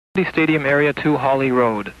Stadium area to Hawley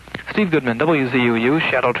Road. Steve Goodman, WZUU,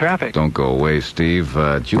 Shadow Traffic. Don't go away, Steve.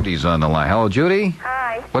 Judy's on the line. Hello, Judy?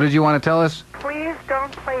 Hi. What did you want to tell us? Please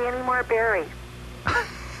don't play any more Barry.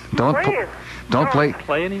 Don't Please. Don't play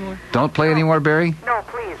Play anymore? Don't play anymore, Barry? No,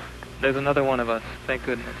 please. There's another one of us. Thank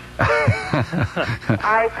goodness.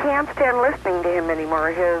 I can't stand listening to him anymore.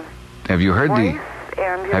 His Have you heard voice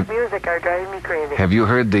and his music are driving me crazy. Have you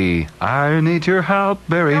heard the I Need Your Help,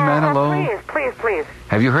 Barry Manilow? Please.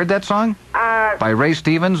 Have you heard that song? By Ray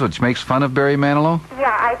Stevens, which makes fun of Barry Manilow?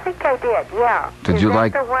 Yeah, I think I did, yeah. Did you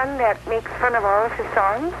like the one that makes fun of all of his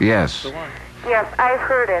songs? Yes. The one. Yes, I've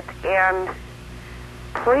heard it, and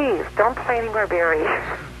please, don't play any more Barry.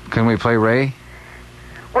 Can we play Ray?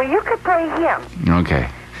 Well, you could play him, Okay.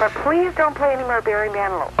 but please don't play any more Barry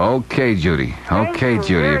Manilow. Okay, Judy. Okay, you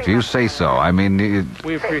Judy, very if you much. say so. I mean,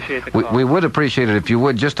 We appreciate the call. we would appreciate it if you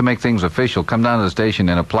would, just to make things official, come down to the station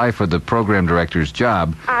and apply for the program director's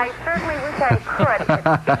job. I certainly wish I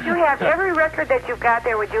could. If you have every record that you've got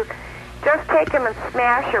there, would you just take them and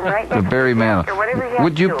smash them right The next Barry to the desk Manilow. or whatever you have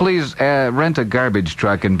Would to you do? please rent a garbage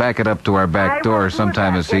truck and back it up to our back I will door do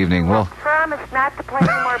sometime that this if evening? you will Well, promise not to play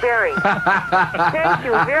any more Barry. Thank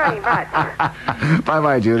you very much.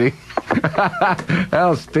 bye-bye, Judy.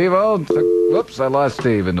 Well, Steve-o. Whoops, I lost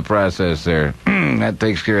Steve in the process there. That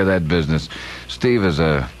takes care of that business. Steve is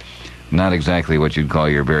not exactly what you'd call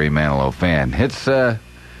your Barry Manilow fan. It's, oh,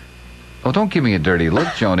 don't give me a dirty look,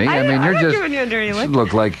 Joni. I mean, you're I'm not just... giving you a dirty look.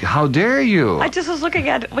 Look like, how dare you? I just was looking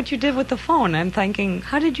at what you did with the phone. I'm thinking,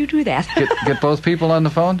 how did you do that? Get both people on the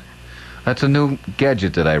phone? That's a new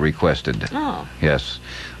gadget that I requested. Oh. Yes.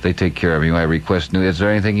 They take care of you. I request new... Is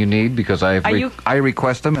there anything you need? Because I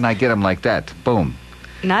request them and I get them like that. Boom.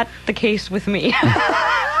 Not the case with me.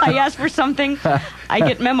 I ask for something, I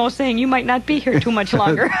get memos saying you might not be here too much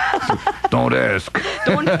longer. Don't ask.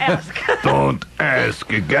 Don't ask. Don't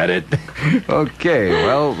ask. You got it? Okay.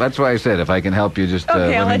 Well, that's why I said if I can help you, just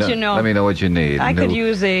Okay, I'll let you know. Let me know what you need. I could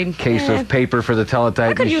use a case of paper for the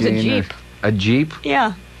teletype I could machine. use a Jeep. A Jeep?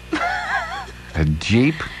 Yeah. A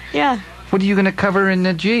Jeep? Yeah. What are you going to cover in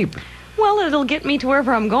the Jeep? Well, it'll get me to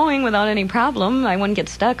wherever I'm going without any problem. I wouldn't get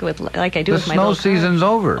stuck with like I do The with my snow little car. season's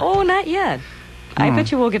over. Oh, not yet. I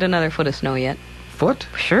bet you we'll get another foot of snow yet. Foot?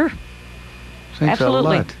 Sure. Thanks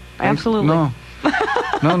Absolutely. a lot. Absolutely. No.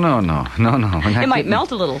 No. It might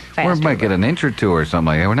melt a little faster. We might get an inch or two or something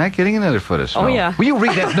like that. We're not getting another foot of snow. Oh, yeah. Will you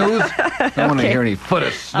read that news? I don't want to Okay. hear any foot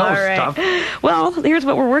of snow All right. stuff. Well, here's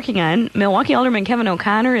what we're working on. Milwaukee Alderman Kevin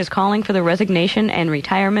O'Connor is calling for the resignation and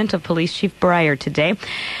retirement of Police Chief Breyer today.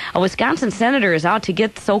 A Wisconsin senator is out to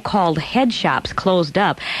get so-called head shops closed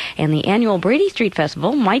up, and the annual Brady Street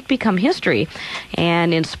Festival might become history.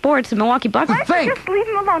 And in sports, the Milwaukee Bucks... Just leave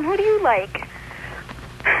him alone. Who do you like?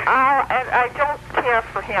 I don't care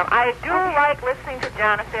for him. I do like listening to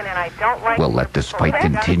Jonathan, and I don't like... We'll let this fight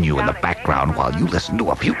continue in the background while you listen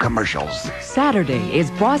to a few commercials. Saturday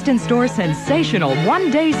is Boston Store's sensational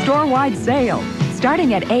one-day store-wide sale.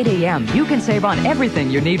 Starting at 8 a.m., you can save on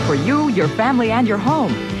everything you need for you, your family, and your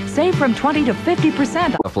home. Save from 20 to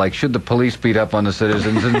 50%. Like, should the police beat up on the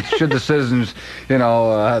citizens, and should the citizens,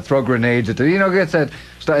 throw grenades at gets that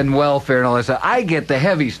stuff, and welfare and all that stuff. I get the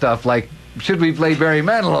heavy stuff, like, should we play Barry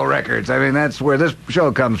Manilow records? I mean, that's where this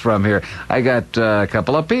show comes from here. I got a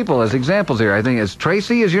couple of people as examples here. I think it's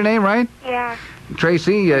Tracy is your name, right? Yeah.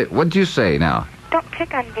 Tracy, what'd you say now? Don't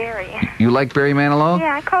pick on Barry. You like Barry Manilow?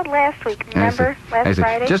 Yeah, I called last week, remember? I Last see.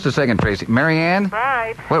 Friday? Just a second, Tracy. Marianne?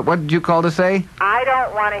 Right. What did you call to say? I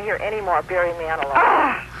don't want to hear any more Barry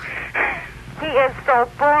Manilow. He is so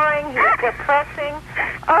boring. He's depressing.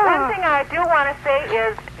 One thing I do want to say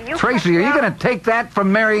is... Tracy, are you going to take that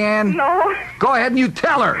from Marianne? No. Go ahead and you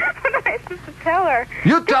tell her. What am I supposed to tell her?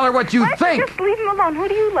 You tell her what you Why don't think. Just leave him alone. Who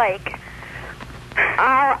do you like?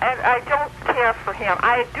 I don't care for him.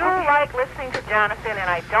 I do like listening to Jonathan, and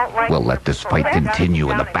I don't like... We'll let this fight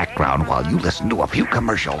continue in the background while you listen to a few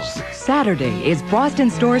commercials. Saturday is Boston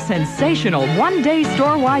Store's sensational one-day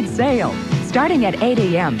store-wide sale. Starting at 8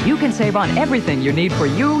 a.m., you can save on everything you need for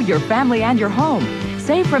you, your family, and your home.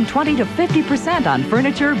 Save from 20 to 50% on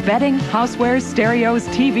furniture, bedding, housewares, stereos,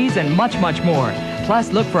 TVs, and much, much more.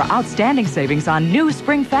 Plus, look for outstanding savings on new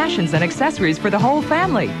spring fashions and accessories for the whole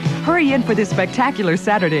family. Hurry in for this spectacular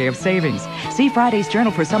Saturday of savings. See Friday's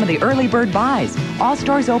Journal for some of the early bird buys. All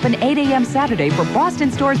stores open 8 a.m. Saturday for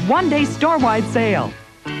Boston Store's one-day store-wide sale.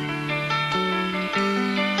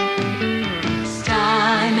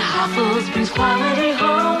 Steinhafels brings quality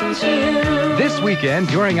home to you. This weekend,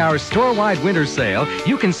 during our store-wide winter sale,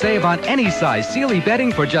 you can save on any size Sealy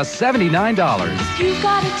bedding for just $79. You've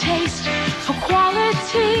got a taste for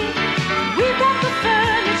quality. We've got the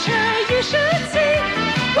furniture you should see.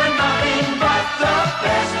 When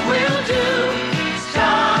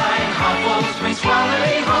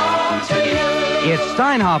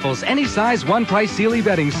Steinhoffel's any size one price Sealy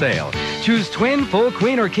bedding sale. Choose twin, full,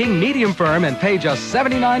 queen, or king medium firm and pay just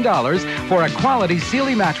 $79 for a quality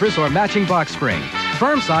Sealy mattress or matching box spring.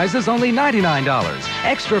 Firm size is only $99.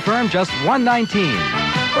 Extra firm just $119. When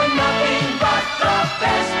nothing but the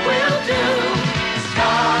best will do.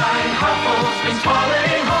 Steinhoffel's brings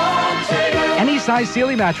quality home to you. Any size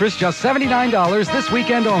Sealy mattress just $79 this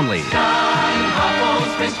weekend only.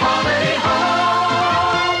 Steinhoffel's brings quality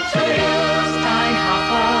home to you.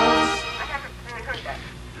 Steinhoffel's.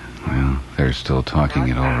 Well, they're still talking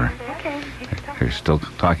it over. They're still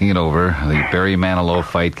talking it over. The Barry Manilow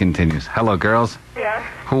fight continues. Hello, girls. Yeah.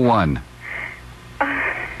 Who won?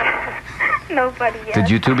 Nobody yet. Did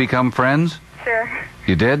you two become friends? Sure.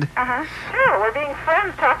 You did? Uh-huh. Sure, we're being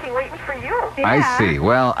friends, talking, waiting for you. I see.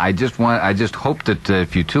 Well, I just hope that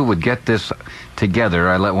if you two would get this together,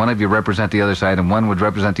 I let one of you represent the other side and one would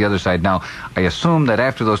represent the other side. Now, I assume that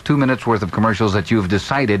after those 2 minutes worth of commercials that you've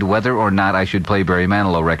decided whether or not I should play Barry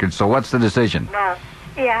Manilow records. So what's the decision? No.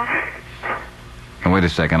 Yeah. And wait a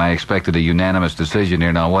second. I expected a unanimous decision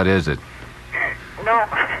here. Now, what is it? No.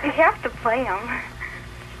 You have to play them.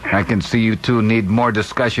 I can see you two need more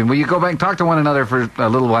discussion. Will you go back and talk to one another for a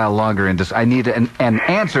little while longer? And I need an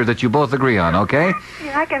answer that you both agree on, okay?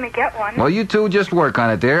 You're not going to get one. Well, you two just work on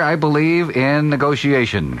it there. I believe in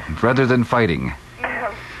negotiation rather than fighting.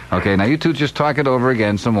 Okay, now you two just talk it over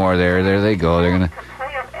again some more there. There they go. They're going to...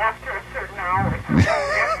 Play them after a certain hour.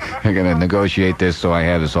 They're going to negotiate this so I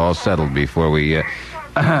have this all settled before we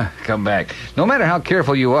come back. No matter how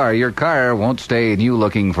careful you are, your car won't stay in you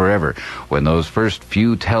looking forever. When those first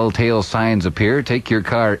few telltale signs appear, take your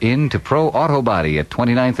car in to Pro Auto Body at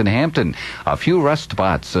 29th and Hampton. A few rust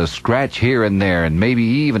spots, a scratch here and there, and maybe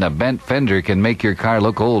even a bent fender can make your car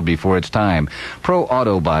look old before it's time. Pro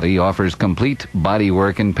Auto Body offers complete body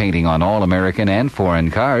work and painting on all American and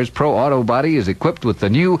foreign cars. Pro Auto Body is equipped with the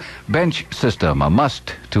new bench system, a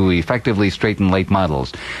must to effectively straighten late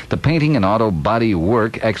models. The painting and auto body work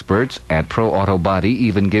experts at Pro Auto Body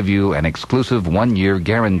even give you an exclusive 1-year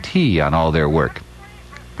guarantee on all their work.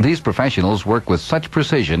 These professionals work with such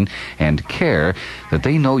precision and care that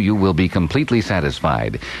they know you will be completely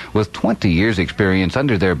satisfied. With 20 years' experience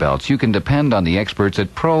under their belts, you can depend on the experts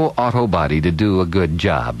at Pro Auto Body to do a good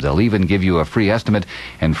job. They'll even give you a free estimate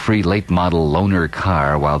and free late-model loaner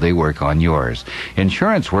car while they work on yours.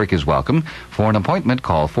 Insurance work is welcome. For an appointment,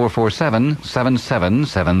 call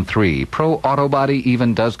 447-7773. Pro Auto Body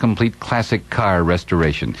even does complete classic car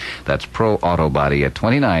restoration. That's Pro Auto Body at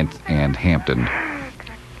 29th and Hampton.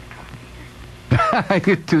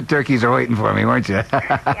 You two turkeys are waiting for me, weren't you?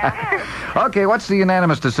 Yeah. Okay, what's the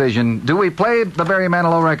unanimous decision? Do we play the Barry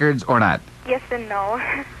Manilow records or not? Yes and no.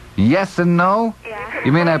 Yes and no? Yeah.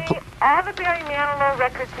 You mean all the Barry Manilow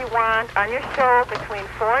records you want on your show between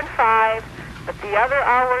 4 and 5, but the other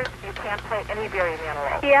hours you can't play any Barry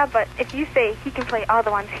Manilow. Yeah, but if you say he can play all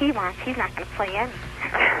the ones he wants, he's not going to play any.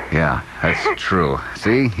 Yeah, that's true.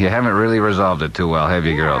 See, you haven't really resolved it too well, have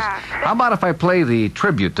you, girls? How about if I play the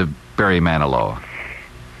tribute to Barry Manilow?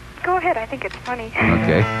 Go ahead, I think it's funny.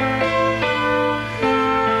 Okay.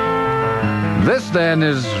 This, then,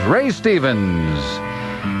 is Ray Stevens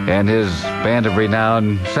and his band of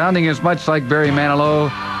renown, sounding as much like Barry Manilow,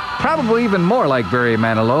 probably even more like Barry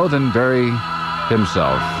Manilow than Barry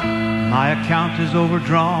himself. My account is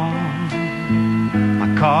overdrawn.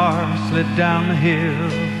 My car slid down the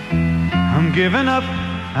hill. I'm giving up.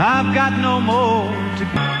 I've got no more to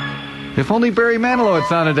give. If only Barry Manilow had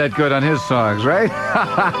sounded that good on his songs, right?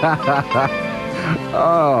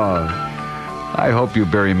 Oh, I hope you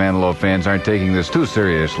Barry Manilow fans aren't taking this too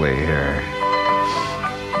seriously here.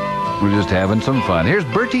 We're just having some fun. Here's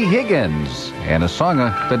Bertie Higgins and a song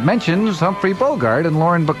that mentions Humphrey Bogart and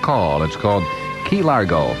Lauren Bacall. It's called Key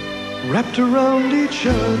Largo. Wrapped around each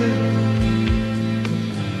other,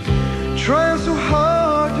 trying so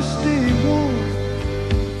hard to stay warm.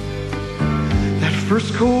 That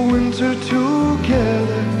first cold winter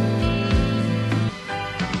together.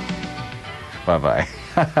 Bye-bye.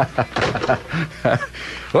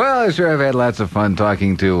 Well, I sure have had lots of fun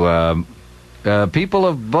talking to people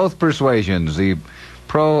of both persuasions, the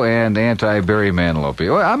pro and anti-Barry Manilow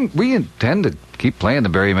people. We intend to keep playing the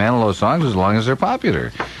Barry Manilow songs as long as they're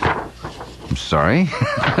popular. I'm sorry.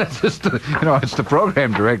 It's just it's the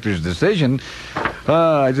program director's decision.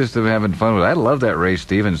 I just am having fun with it. I love that Ray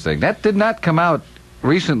Stevens thing. That did not come out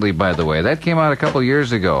recently, by the way. That came out a couple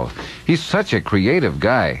years ago. He's such a creative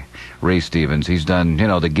guy, Ray Stevens. He's done,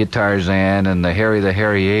 the Guitarzan and the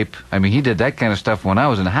Hairy Ape. I mean, he did that kind of stuff when I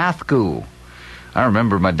was in high school. I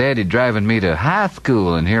remember my daddy driving me to high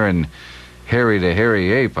school and hearing Harry the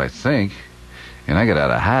Hairy Ape, I think. And I got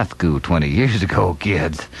out of high school 20 years ago,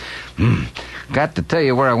 kids. Got to tell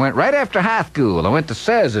you where I went right after high school. I went to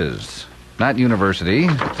Cez's, not university.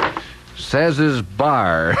 Cez's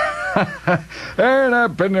Bar. And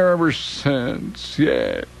I've been there ever since.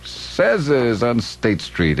 Yeah. Cez's on State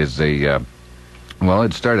Street is a... well,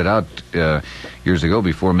 it started out years ago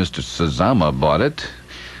before Mr. Sazama bought it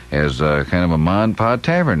as kind of a ma and pa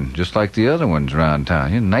tavern, just like the other ones around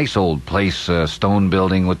town. Nice old place, stone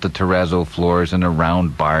building with the terrazzo floors and a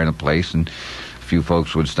round bar in a place. And a few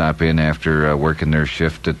folks would stop in after working their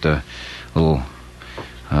shift at the little,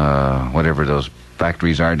 whatever those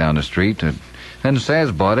factories are down the street. Then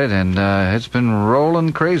Saz bought it, and it's been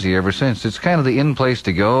rolling crazy ever since. It's kind of the in place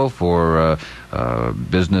to go for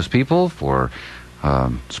business people, for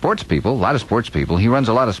sports people, a lot of sports people. He runs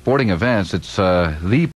a lot of sporting events. It's the